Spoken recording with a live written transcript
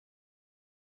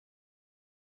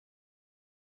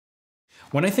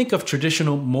When I think of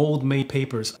traditional mold-made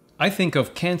papers, I think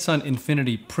of Canson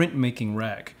Infinity Printmaking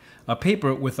Rag, a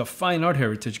paper with a fine art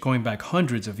heritage going back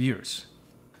hundreds of years.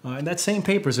 And that same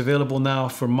paper is available now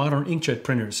for modern inkjet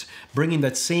printers, bringing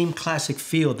that same classic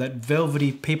feel, that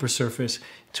velvety paper surface,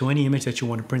 to any image that you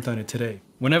want to print on it today.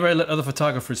 Whenever I let other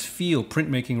photographers feel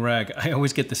printmaking rag, I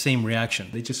always get the same reaction.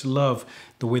 They just love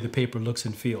the way the paper looks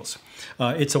and feels.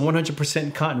 It's a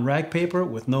 100% cotton rag paper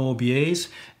with no OBAs.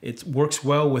 It works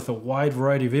well with a wide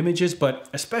variety of images, but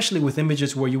especially with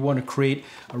images where you want to create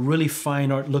a really fine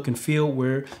art look and feel,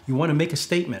 where you want to make a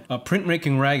statement.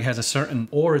 Printmaking rag has a certain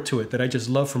aura to it that I just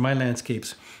love for my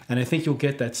landscapes, and I think you'll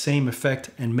get that same effect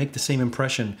and make the same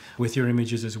impression with your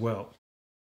images as well.